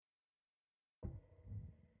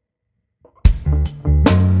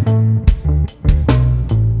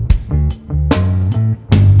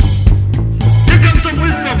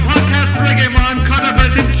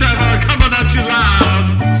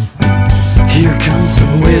Here comes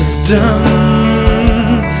some wisdom,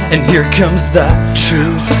 and here comes the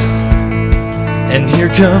truth, and here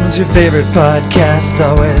comes your favorite podcast,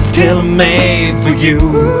 always tailor-made for you.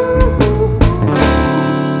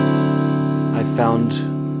 I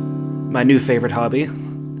found my new favorite hobby.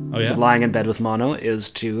 Is lying in bed with Mono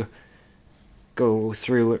is to go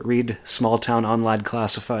through, read small town online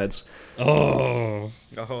classifieds. Oh,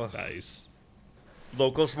 nice.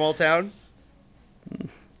 Local small town?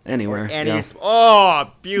 Anywhere. Yeah.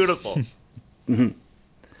 Oh, beautiful.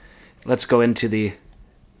 Let's go into the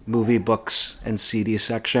movie, books, and CD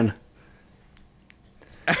section.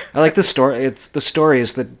 I like the story. It's the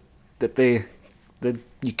stories that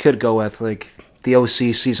you could go with, like the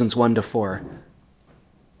OC seasons 1 to 4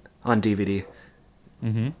 on DVD.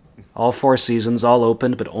 Mm-hmm. All 4 seasons, all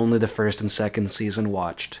opened, but only the first and second season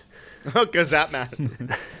watched. Oh, because that matters.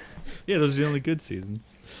 Yeah, those are the only good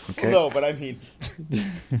seasons. Okay. Well, no, but I mean,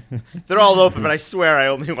 they're all open, but I swear I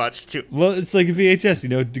only watched 2. Well, it's like a VHS,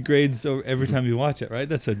 it degrades every time you watch it, right?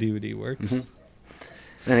 That's how DVD works.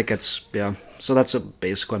 Mm-hmm. And it gets, so that's a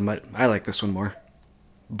basic one, but I like this one more.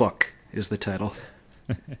 Book is the title.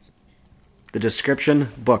 The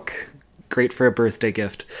description, book. Great for a birthday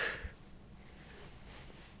gift.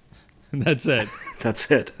 That's it. That's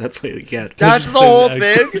it. That's what you get. That's the whole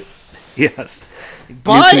thing? Yes.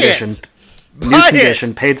 Buy New condition. it! New Buy condition.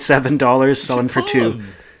 it! Paid $7, selling for $2.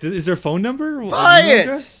 Is there a phone number? Buy it!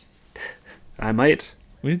 Address? I might.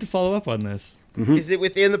 We need to follow up on this. Mm-hmm. Is it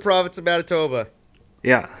within the province of Manitoba?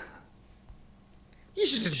 Yeah. You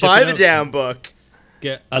should just Ship buy it the out. damn book.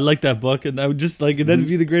 Yeah, I like that book, and I would just like, and that'd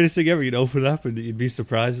be the greatest thing ever. You'd open it up, and you'd be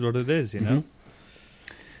surprised what it is.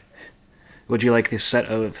 Would you like this set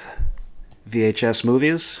of VHS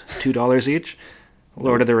movies? $2 each.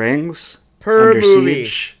 Lord of the Rings. Per Under movie.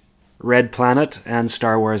 Siege. Red Planet and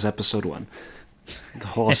Star Wars Episode 1. The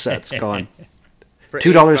whole set's gone. For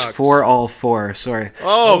 $2 $8. for all 4. Sorry.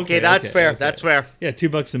 Oh, okay, Okay, that's okay, fair. okay. That's fair. Yeah,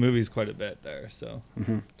 $2 a movie is quite a bit there. So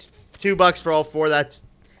 $2 for all 4. That's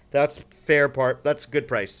fair part. That's a good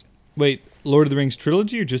price. wait, Lord of the Rings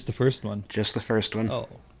trilogy or just the first one? Just the first one. Oh,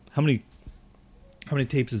 how many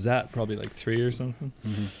tapes is that? Probably like 3 or something.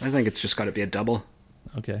 I think it's just got to be a double.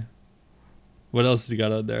 Okay. What else has he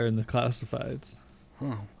got out there in the classifieds?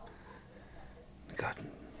 God.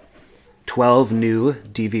 12 new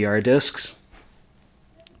DVR discs.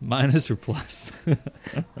 Minus or plus?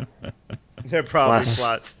 They're probably Plus.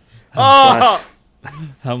 plus. Oh!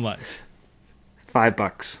 Plus How much?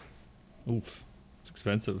 $5. Oof, it's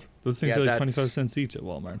expensive. Those things Yeah, are like that's- 25 cents each at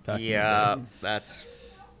Walmart. Back in the Yeah, day. that's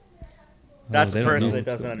they a don't person know that what's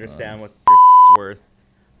doesn't going understand on. what their worth.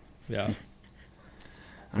 Yeah.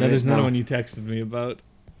 All No, right, there's another now, one you texted me about.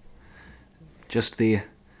 Just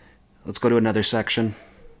let's go to another section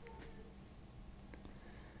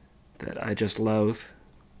that I just love,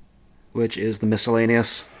 which is the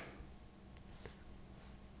miscellaneous.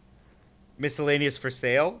 Miscellaneous for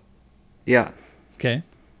sale? Yeah. Okay.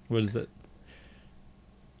 What is it?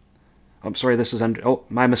 I'm sorry, this is under... Oh,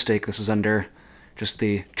 my mistake. This is under just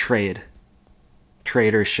the trade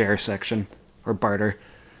or share section, or barter.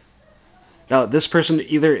 Now, this person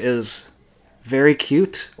either is very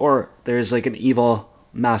cute, or there's like an evil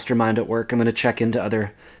mastermind at work. I'm going to check into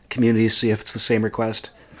other communities, see if it's the same request.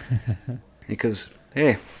 Because,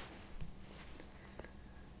 hey,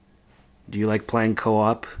 do you like playing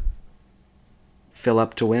co-op? Fill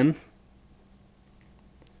up to win?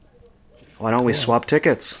 Why don't we swap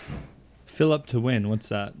tickets? Fill up to win. What's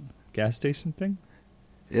that? Gas station thing?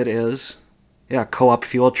 It is. Yeah, co-op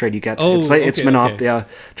fuel trade you get. Oh, it's like it's okay, Monopoly. okay. Yeah,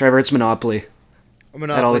 driver, it's Monopoly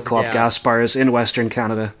at all the co-op gas bars in Western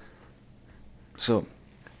Canada. So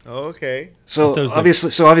Oh, okay. But those,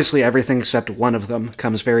 obviously everything except one of them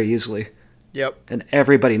comes very easily, Yep. and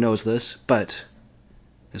everybody knows this. But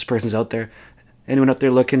this person's out there. Anyone out there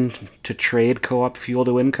looking to trade co-op fuel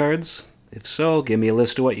to win cards? If so, give me a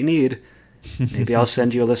list of what you need. Maybe I'll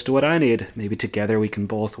send you a list of what I need. Maybe together we can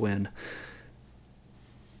both win.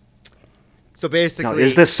 So basically, Now,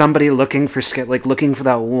 is this somebody looking for looking for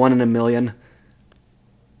that 1 in a million?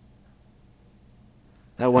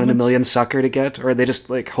 That 1 in a million sucker to get? Or are they just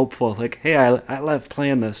like hopeful? Like, hey, I love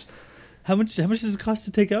playing this. How much does it cost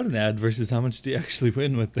to take out an ad versus how much do you actually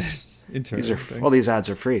win with this? These ads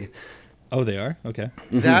are free. Oh, they are? Okay.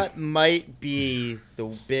 that might be the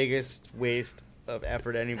biggest waste of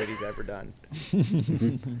effort anybody's ever done.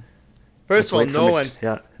 First of all,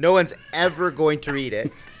 no one's ever going to read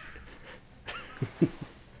it.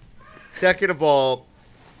 Second of all,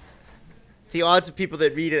 the odds of people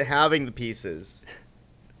that read it having the pieces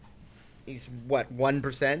is what,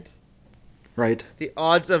 1%? Right. The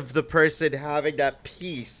odds of the person having that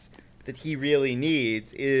piece that he really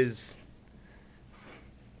needs is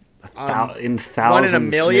in one thousands. in a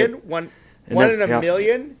million, one in a yeah.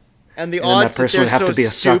 million, and the And then that odds that person they're would have so to be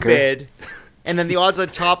a sucker. stupid, and then the odds on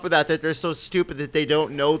top of that they're so stupid that they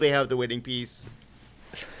don't know they have the winning piece.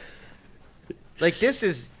 Like this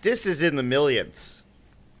is in the millions.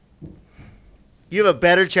 You have a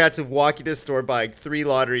better chance of walking to the store buying 3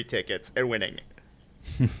 lottery tickets and winning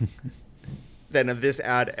than of this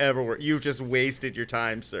ad ever worked. You've just wasted your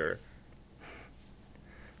time, sir.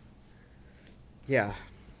 Yeah.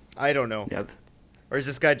 I don't know. Yeah. Or is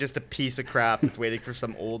this guy just a piece of crap that's waiting for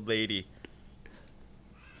some old lady?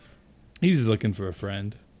 He's looking for a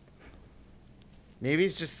friend. Maybe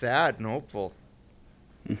he's just sad and hopeful.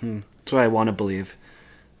 That's what I want to believe.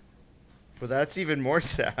 But that's even more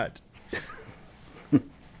sad.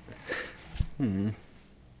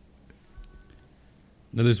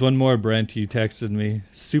 Now there's one more, Brent. You texted me.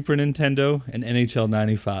 Super Nintendo and NHL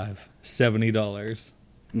 95. $70.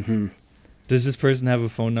 Mm-hmm. Does this person have a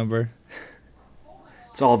phone number?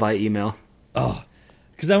 It's all by email. Oh,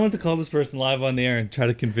 because I want to call this person live on the air and try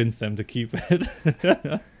to convince them to keep it.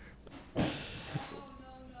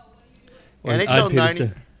 Or NHL I'd pay 90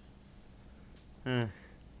 to say-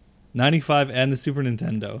 95 and the Super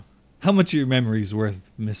Nintendo. How much are your memories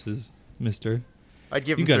worth, Mister? I'd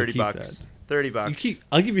give You him gotta 30 keep bucks. that. 30 bucks.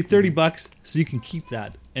 I'll give you $30 so you can keep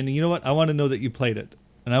that. And you know what? I want to know that you played it.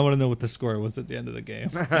 And I want to know what the score was at the end of the game.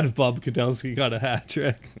 And if Bob Kudelski got a hat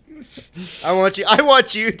trick. I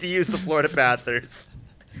want you to use the Florida Panthers.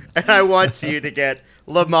 And I want you to get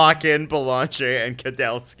Lamakin, Belanger, and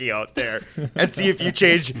Kudelski out there and see if you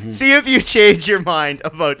change your mind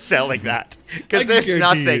about selling that. Because there's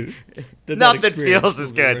nothing that feels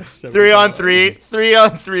as good. $3 3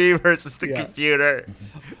 on 3 versus the computer.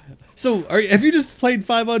 So, have you just played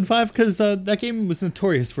 5-on-5? Because that game was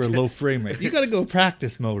notorious for a low frame rate. You got to go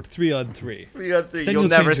practice mode, 3-on-3. 3 on 3. Then You'll you'll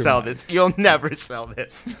never change your sell mind. this. You'll never sell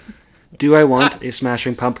this. Do I want a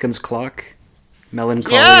Smashing Pumpkins clock?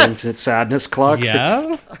 Melancholy Yes! and sadness clock?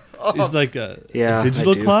 Yeah? It's like a Yeah,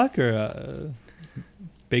 digital I do. clock or a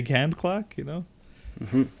big hand clock, you know?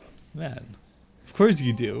 Mm-hmm. Man, of course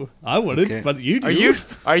you do. I wouldn't, Okay. but you do.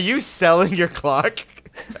 Are you selling your clock?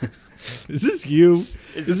 Is this you?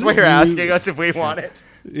 Is this what you're asking us if we want it?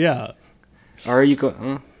 Yeah. Are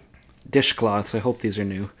you dishcloths? I hope these are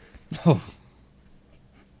new.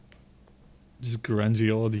 Just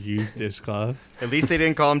grungy old used dishcloths. At least they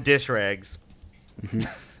didn't call them dish rags.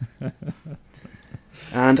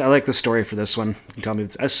 And I like the story for this one. You can tell me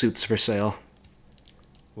it's a suit's for sale.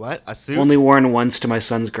 What? A suit? Only worn once to my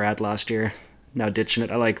son's grad last year. Now ditching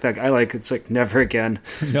it. I like that. It's like never again.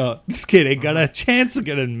 No, this kid ain't got a chance of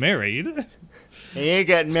getting married. He ain't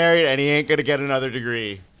getting married and he ain't gonna get another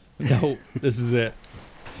degree. No, this is it.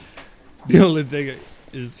 The only thing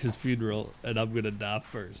is his funeral, and I'm gonna die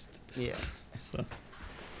first. Yeah. So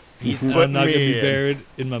He's and putting I'm not gonna me be in. buried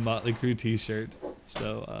in my Motley Crue T-shirt.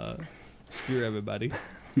 So screw everybody.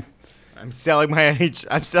 I'm selling my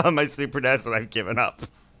Super NES and I've given up.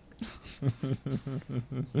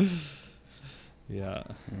 Yeah.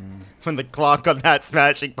 When the clock on that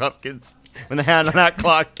Smashing Pumpkins, when the hand on that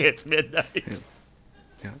clock hits midnight.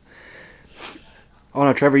 Yeah. Oh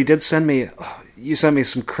no, Trevor, you sent me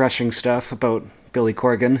some crushing stuff about Billy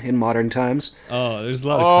Corgan in modern times. Oh, there's a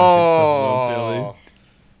lot of crushing stuff about Billy.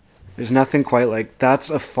 There's nothing quite like that's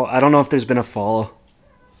a fall. I don't know if there's been a fall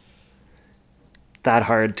that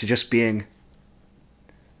hard to just being.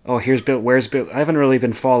 Oh, here's Bill. Where's Bill? I haven't really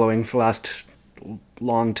been following for the last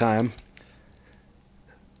long time.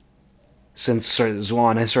 Since sort of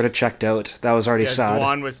Zwan, I sort of checked out. That was already sad.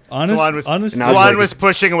 Swan was Honestly, Now it's Swan like- was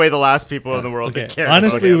pushing away the last people in the world okay. that cared.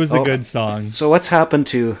 Honestly, about it was him. a good song. So what's happened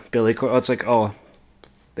to Billy Corgan? Oh, it's like, oh,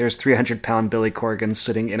 there's 300-pound Billy Corgan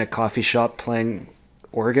sitting in a coffee shop playing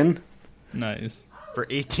organ Nice. For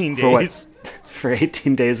 18 For what? days. for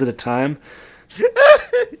 18 days at a time.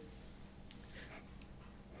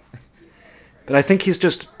 But I think he's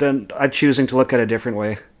just I'm choosing to look at it a different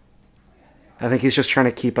way. I think he's just trying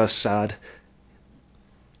to keep us sad.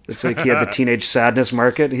 It's like he had the teenage sadness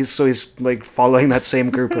market. He's like following that same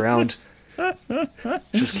group around.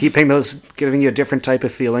 Just giving you a different type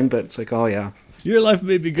of feeling, but it's like, oh yeah. Your life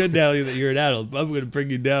may be good now that you're an adult, but I'm going to bring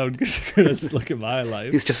you down because you're going to look at my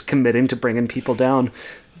life. He's just committing to bringing people down.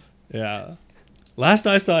 Yeah. Last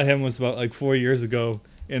I saw him was about like 4 years ago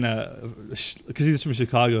in because he's from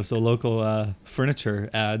Chicago, so a local furniture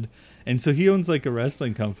ad. And so he owns like a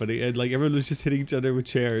wrestling company, and like everyone was just hitting each other with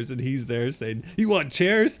chairs, and he's there saying, "You want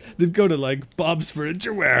chairs? Then go to like Bob's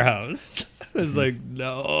Furniture Warehouse." I was like,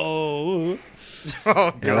 "No." Oh,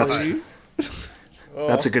 Yeah, God.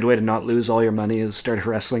 That's a good way to not lose all your money is start a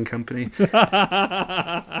wrestling company.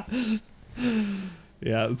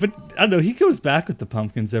 Yeah, but I don't know. He goes back with the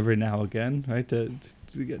Pumpkins every now and again, right, to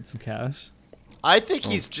get some cash. I think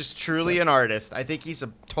he's just truly an artist. I think he's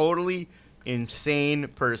a totally insane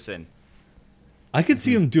person. I could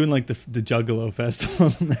see him doing like the Juggalo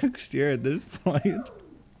Festival next year at this point.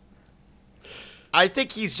 I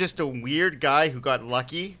think he's just a weird guy who got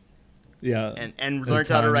lucky Yeah, and learned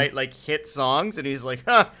how to write like hit songs, and he's like,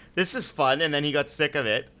 this is fun, and then he got sick of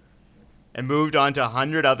it and moved on to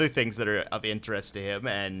 100 other things that are of interest to him,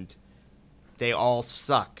 and they all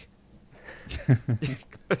suck.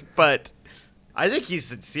 But I think he's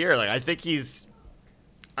sincere. Like I think he's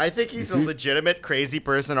a legitimate crazy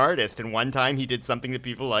person artist, and one time he did something that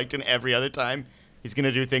people liked, and every other time he's going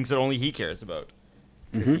to do things that only he cares about.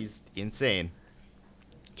 'Cause he's insane.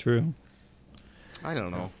 true. I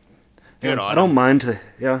don't know. Yeah, Good on I don't him. mind.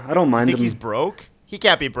 I don't mind Think him. he's broke? He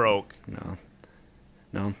can't be broke.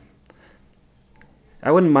 No.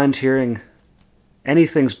 I wouldn't mind hearing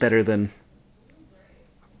anything's better than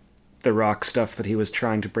the rock stuff that he was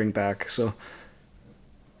trying to bring back. So,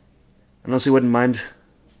 unless he wouldn't mind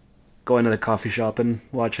going to the coffee shop and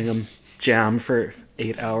watching him jam for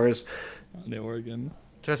 8 hours. On the organ.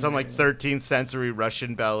 Just some like 13th century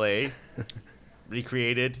Russian ballet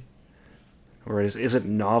recreated. Or is it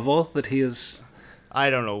novel that he is?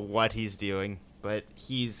 I don't know what he's doing, but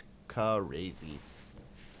he's crazy.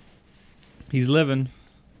 He's living.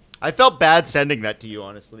 I felt bad sending that to you,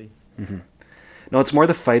 honestly. No, it's more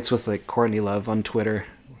the fights with like Courtney Love on Twitter,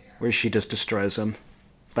 where she just destroys him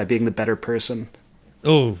by being the better person.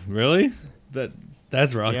 Oh, really?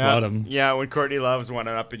 That's rock bottom. Yeah, when Courtney Love's one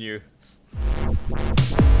up in you.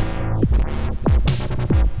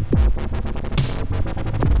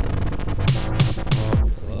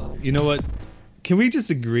 You know what? Can we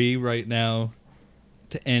just agree right now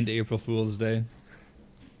to end April Fool's Day?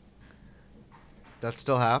 That's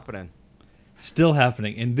still happening. Still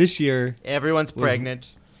happening. And this year, Everyone's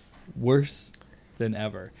pregnant. worse than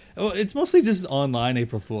ever. Oh, it's mostly just online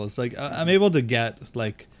April Fools. Like I'm able to get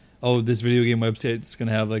like, oh, this video game website's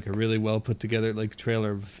gonna have like a really well put together like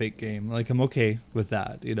trailer of a fake game. Like I'm okay with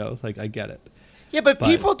that, you know. Like I get it. Yeah, but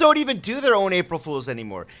people don't even do their own April Fools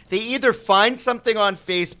anymore. They either find something on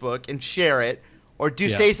Facebook and share it, or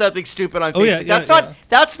say something stupid on Facebook.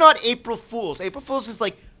 That's not April Fools. April Fools is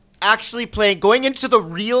like actually going into the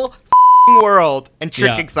real world and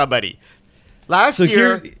tricking somebody. Last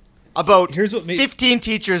year, about 15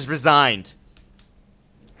 teachers resigned.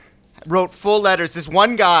 Wrote full letters. This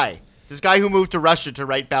guy who moved to Russia to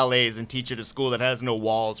write ballets and teach at a school that has no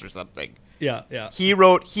walls or something. Yeah.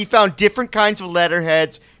 He found different kinds of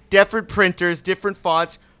letterheads, different printers, different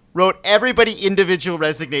fonts, wrote everybody individual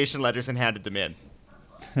resignation letters and handed them in.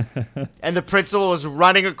 And the principal was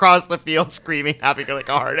running across the field screaming, having like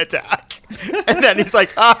a heart attack. And then he's like,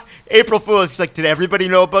 April Fool's. He's like, did everybody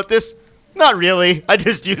know about this? Not really. I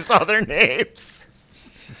just used all their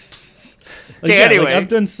names. Okay, anyway. I've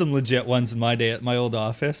done some legit ones in my day at my old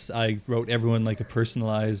office. I wrote everyone like a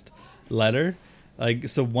personalized letter. Like,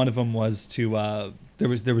 so one of them was to, there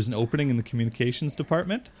was an opening in the communications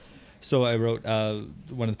department. So I wrote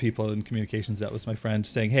one of the people in communications, that was my friend,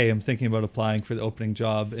 saying, hey, I'm thinking about applying for the opening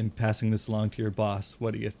job and passing this along to your boss.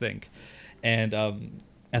 What do you think? And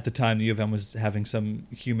at the time, the U of M was having some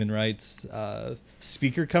human rights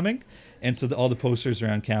speaker coming. And so all the posters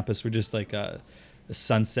around campus were just like a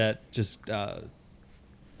sunset, just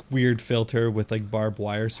weird filter with like barbed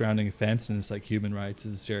wire surrounding a fence. And it's like human rights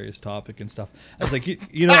is a serious topic and stuff. I was like,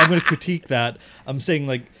 you know, I'm going to critique that. I'm saying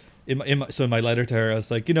like, in my letter to her, I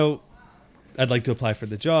was like, you know, I'd like to apply for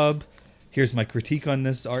the job. Here's my critique on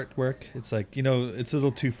this artwork. It's like, you know, it's a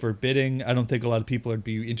little too forbidding. I don't think a lot of people would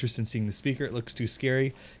be interested in seeing the speaker. It looks too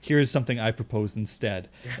scary. Here's something I propose instead.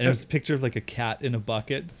 And it was a picture of like a cat in a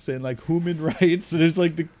bucket saying like human rights. And it's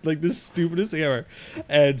like the stupidest thing ever.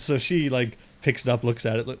 And so she like picks it up, looks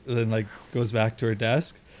at it, and then like goes back to her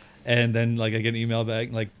desk. And then like I get an email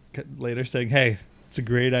back like later saying, hey, it's a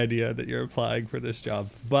great idea that you're applying for this job,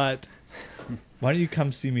 but why don't you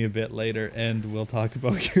come see me a bit later and we'll talk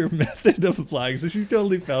about your method of applying. So she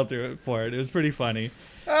totally fell through it for it. It was pretty funny.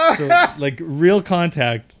 So like real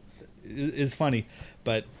contact is funny,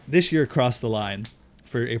 but this year crossed the line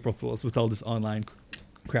for April Fools with all this online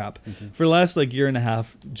crap. Mm-hmm. For the last like year and a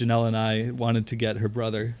half, Janelle and I wanted to get her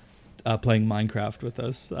brother playing Minecraft with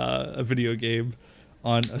us, a video game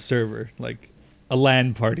on a server, like a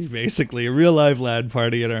LAN party, basically a real live LAN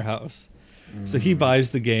party in our house. So he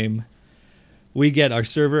buys the game. We get our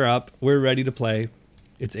server up. We're ready to play.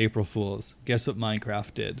 It's April Fool's. Guess what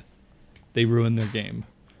Minecraft did? They ruined their game.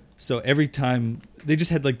 So every time they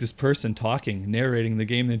just had like this person talking, narrating the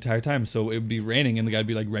game the entire time. So it would be raining, and the guy'd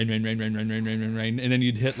be like, rain, rain, rain, rain, rain, rain, rain, rain, rain, and then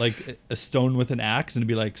you'd hit like a stone with an axe, and it'd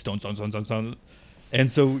be like stone, stone, stone, stone, stone,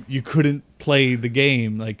 and so you couldn't play the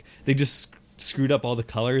game. Like they just screwed up all the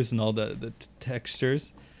colors and all the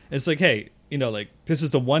textures. It's like, hey, you know, like this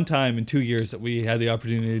is the one time in 2 years that we had the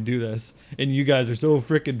opportunity to do this, and you guys are so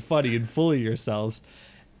freaking funny and full of yourselves.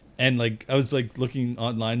 And like I was like looking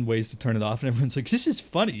online ways to turn it off, and everyone's like, "This is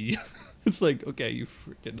funny." It's like, okay, you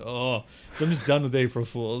freaking So I'm just done with April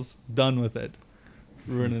Fools. Done with it.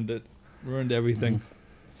 Ruined it. Ruined everything.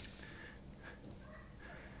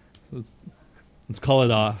 Let's call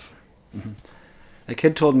it off. A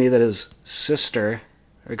kid told me that his sister,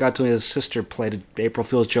 or God told me his sister played an April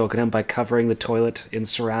Fool's joke at him by covering the toilet in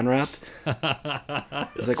Saran wrap.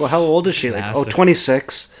 He's like, well, how old is she? Like, Classic.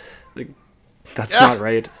 26. Like, that's not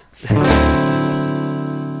right.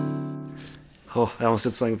 Oh, I almost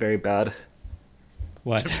did something very bad.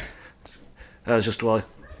 What? I was just, while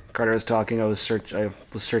Carter was talking, I was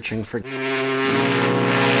searching for...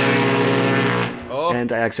 Oh. And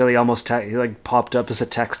I accidentally almost he like popped up as a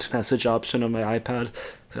text message option on my iPad.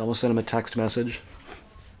 So I almost sent him a text message.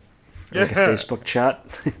 Or like a Facebook chat.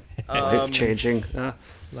 Life changing.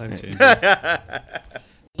 Life changing.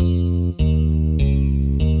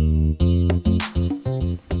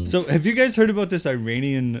 So, have you guys heard about this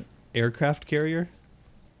Iranian aircraft carrier?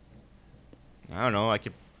 I don't know. I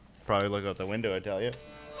could probably look out the window and tell you.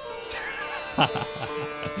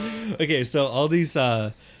 Okay, so all these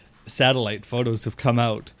satellite photos have come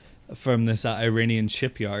out from this Iranian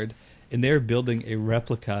shipyard, and they're building a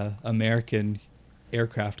replica American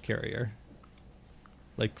aircraft carrier,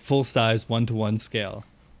 like full-size 1-to-1 scale.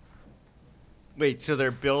 Wait, so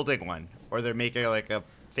they're building one, or they're making like a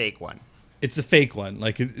fake one? It's a fake one.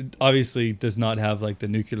 Like it obviously does not have like the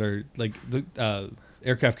nuclear, like the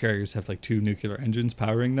aircraft carriers have like 2 nuclear engines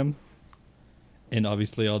powering them, and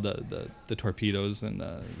obviously all the torpedoes and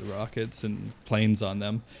the rockets and planes on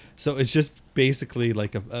them. So it's just basically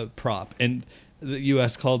like a prop. And the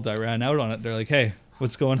U.S. called Iran out on it. They're like, hey,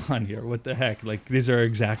 what's going on here? What the heck? Like, these are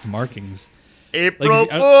exact markings. April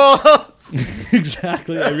Fools!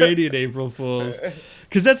 Exactly, Iranian April Fools.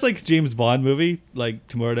 Because that's like James Bond movie, like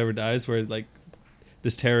Tomorrow Never Dies, where like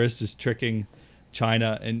this terrorist is tricking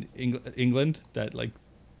China and England that like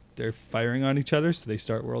they're firing on each other, so they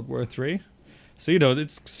start World War III. So, you know,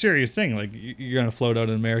 it's a serious thing. Like, you're going to float out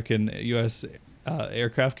an American U.S.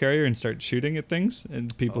 Aircraft carrier and start shooting at things,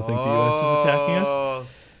 and people think the U.S. is attacking us.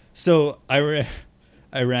 So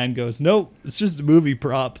Iran goes, no, it's just a movie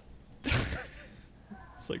prop.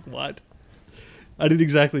 It's like, what? I didn't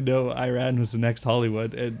exactly know Iran was the next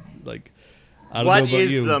Hollywood, and like, I don't know about you. What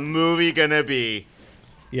is the movie gonna be?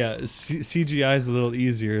 Yeah, CGI is a little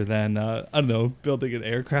easier than I don't know, building an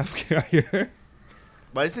aircraft carrier.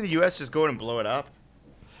 Why doesn't the U.S. just go and blow it up?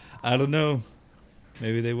 I don't know.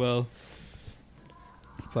 Maybe they will.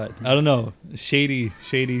 But I don't know. Shady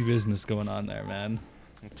business going on there, man.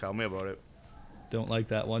 Tell me about it. Don't like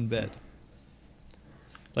that one bit.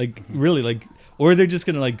 Like, really, like, or they're just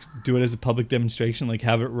gonna like do it as a public demonstration, like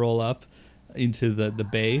have it roll up into the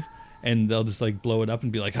bay, and they'll just like blow it up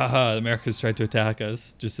and be like, haha, America's tried to attack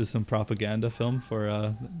us, just as some propaganda film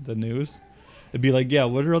for the news. It'd be like, yeah,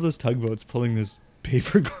 what are all those tugboats pulling this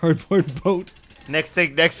paper cardboard boat? Next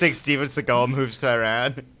thing, Steven Seagal moves to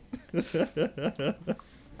Iran. I'm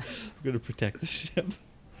gonna protect the ship.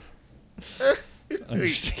 Under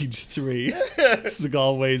Siege 3.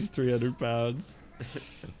 Seagal weighs 300 pounds.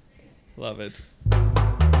 Love it.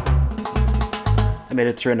 I made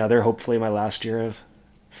it through another, hopefully my last year of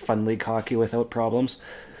Fun League hockey without problems.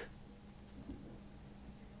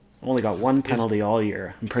 Only got one penalty all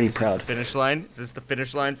year. I'm pretty proud. Is this the finish line? Is this the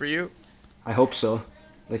finish line for you? I hope so.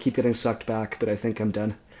 I keep getting sucked back, but I think I'm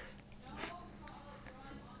done.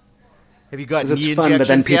 Have you got 'Cause knee it's fun, but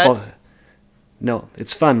then injections people... yet? No,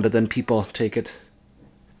 it's fun, but then people take it...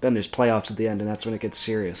 Then there's playoffs at the end, and that's when it gets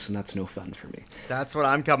serious, and that's no fun for me. That's what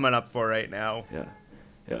I'm coming up for right now. Yeah.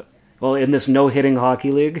 Well, in this no-hitting hockey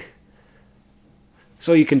league,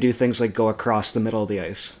 so you can do things like go across the middle of the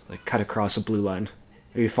ice, like cut across a blue line.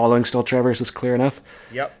 Are you following still, Trevor? Is this clear enough?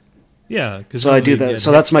 Yep. Yeah, because So I do that.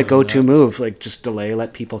 So that's my go-to move, like just delay,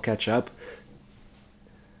 let people catch up.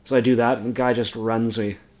 So I do that, and the guy just runs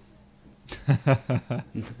me.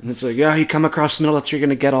 And it's like, yeah, you come across the middle, that's what you're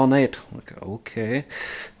going to get all night. I'm like, okay.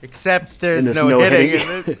 Except there's And there's no no hitting hitting.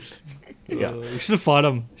 in this. Yeah. You should have fought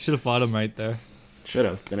him. Should have fought him right there. Should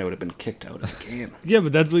have. Then I would have been kicked out of the game. Yeah,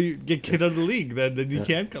 but that's when you get kicked out of the league. Then you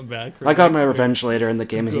can't come back. I got my revenge later in the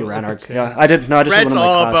game, and he ran our. Yeah, I did. No, I just Brent's one of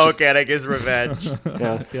my all classic. about getting his revenge.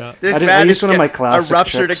 Yeah. Yeah. This I man used one of my classic a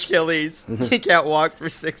ruptured tricks. Achilles. He can't walk for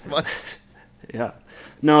 6 months. Yeah.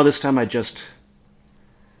 No, this time I just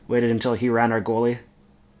waited until he ran our goalie,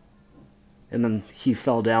 and then he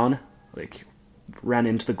fell down, like ran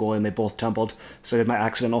into the goalie, and they both tumbled. So I did my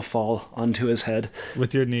accidental fall onto his head.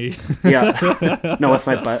 With your knee. Yeah. No, with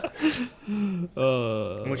my butt.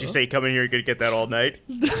 Would you say come in here? You're gonna get that all night.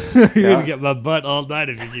 You're gonna get my butt all night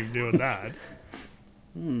if you keep doing that.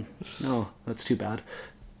 No, that's too bad.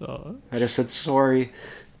 Oh, I just said sorry,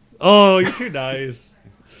 you're too nice.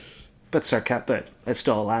 but I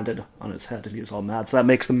still landed on his head, and he was all mad. So that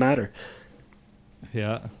makes them matter.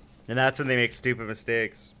 Yeah. And that's when they make stupid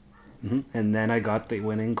mistakes. And then I got the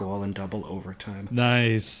winning goal in double overtime.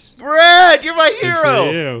 Nice. Brad, you're my Good for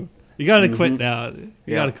hero. you gotta quit now. You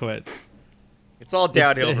Yeah. gotta quit. It's all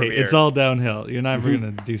downhill from Hey, here. it's all downhill. You're never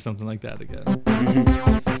gonna do something like that again.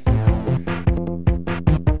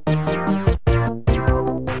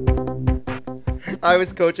 I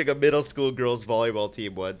was coaching a middle school girls volleyball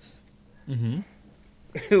team once.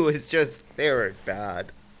 It was just, they were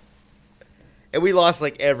bad. And we lost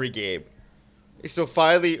like every game. So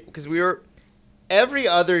finally, because every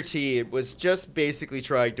other team was just basically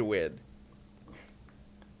trying to win.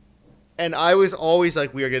 And I was always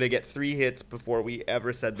like, we are going to get 3 hits before we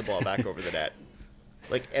ever send the ball back over the net.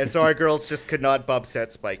 And so our girls just could not bump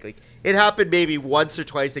set spike. Like, it happened maybe once or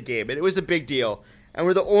twice a game, and it was a big deal. And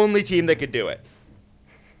we're the only team that could do it.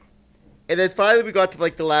 And then finally we got to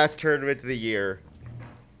like the last tournament of the year.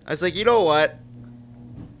 I was like, you know what?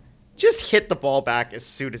 Just hit the ball back as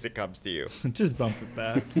soon as it comes to you. Just bump it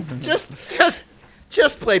back.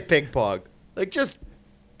 just play ping pong. Like just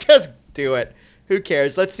do it. Who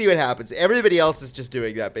cares? Let's see what happens. Everybody else is just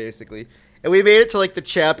doing that basically. And we made it to like the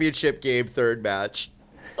championship game 3rd match.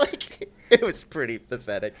 Like it was pretty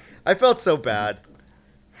pathetic. I felt so bad.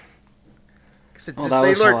 That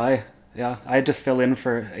was how I had to fill in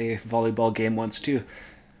for a volleyball game once too.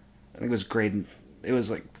 I think it was grade. It was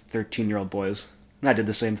like 13-year-old boys. And I did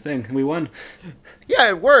the same thing, and we won. Yeah,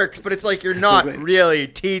 it works, but it's like you're not really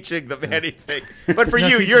teaching them anything. But for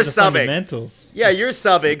you, you're subbing. Fundamentals. Yeah, you're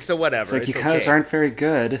subbing, so whatever. It's like you okay. guys aren't very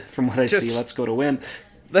good, from what I see. Let's go to win.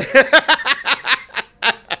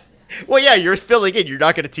 Well, yeah, you're filling in. You're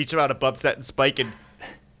not going to teach them how to bump set and spike and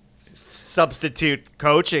substitute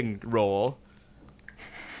coaching role.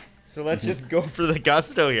 So let's just go for the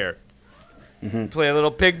gusto here. Play a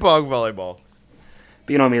little ping pong volleyball.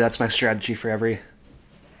 But you know me, that's my strategy for every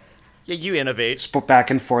Yeah, you innovate. back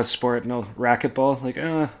and forth sport. No racquetball. Like,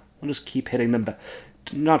 we'll just keep hitting them.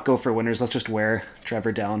 Not go for winners. Let's just wear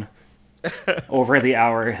Trevor down. Over the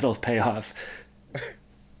hour, it'll pay off.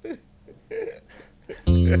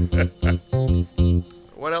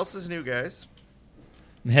 What else is new, guys?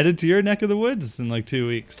 I'm headed to your neck of the woods in like 2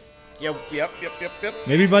 weeks. Yep.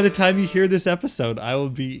 Maybe by the time you hear this episode, I will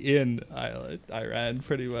be in Iran,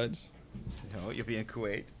 pretty much. No, you'll be in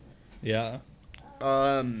Kuwait. Yeah.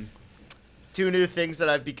 2 new things that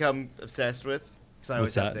I've become obsessed with. Because I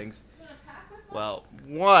always What's have that? things. Well,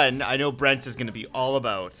 one, I know Brent is going to be all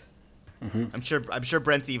about. I'm sure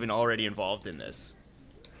Brent's even already involved in this.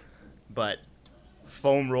 But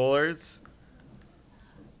foam rollers.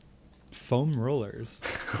 Foam rollers.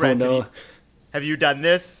 Brent, no. have you done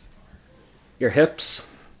this? Your hips,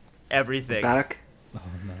 Everything. back.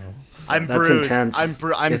 I'm That's bruised. intense. I'm It's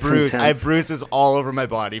bruised. I have intense. bruises all over my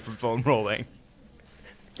body from foam rolling.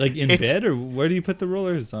 Like in It's- bed, or where do you put the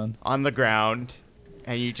rollers on? On the ground,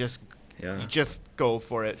 and you just go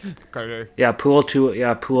for it, Carter. Yeah, pool tube.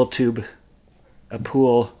 A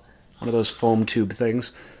pool, one of those foam tube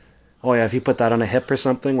things. Oh yeah, if you put that on a hip or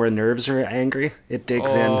something where nerves are angry, it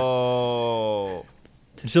digs in. Oh.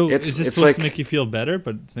 So It's- is this it's supposed like- to make you feel better,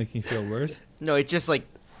 but it's making you feel worse? No, it just like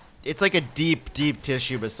it's like a deep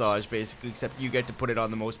tissue massage basically, except you get to put it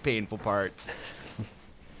on the most painful parts.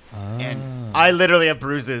 And I literally have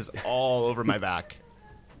bruises all over my back.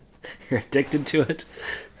 You're addicted to it.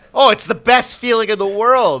 Oh, it's the best feeling in the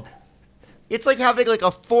world. It's like having like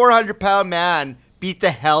a 400-pound man beat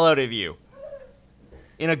the hell out of you.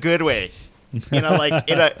 In a good way. In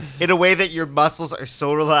a way that your muscles are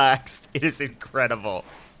so relaxed. It is incredible.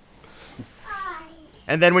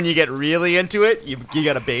 And then when you get really into it, you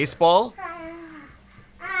got a baseball.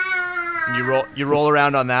 And you roll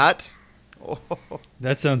around on that.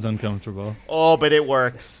 That sounds uncomfortable. Oh, but it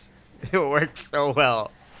works. It works so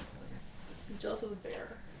well. He's jealous of the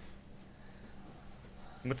bear.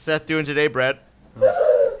 What's Seth doing today, Brett?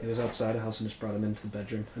 He was outside the house and just brought him into the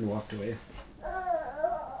bedroom and walked away.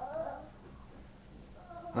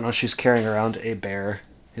 I know she's carrying around a bear,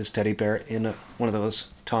 his teddy bear, in one of those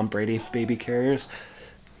Tom Brady baby carriers.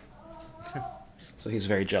 So he's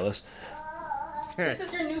very jealous. This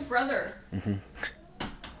is your new brother. It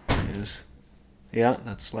is. Yeah,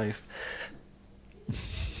 that's life.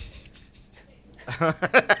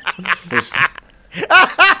 There's-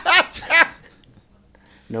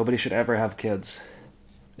 Nobody should ever have kids.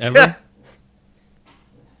 Ever?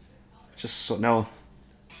 It's just so no.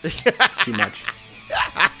 It's too much.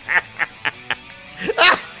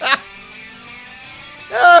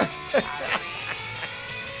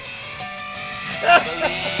 I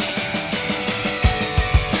believe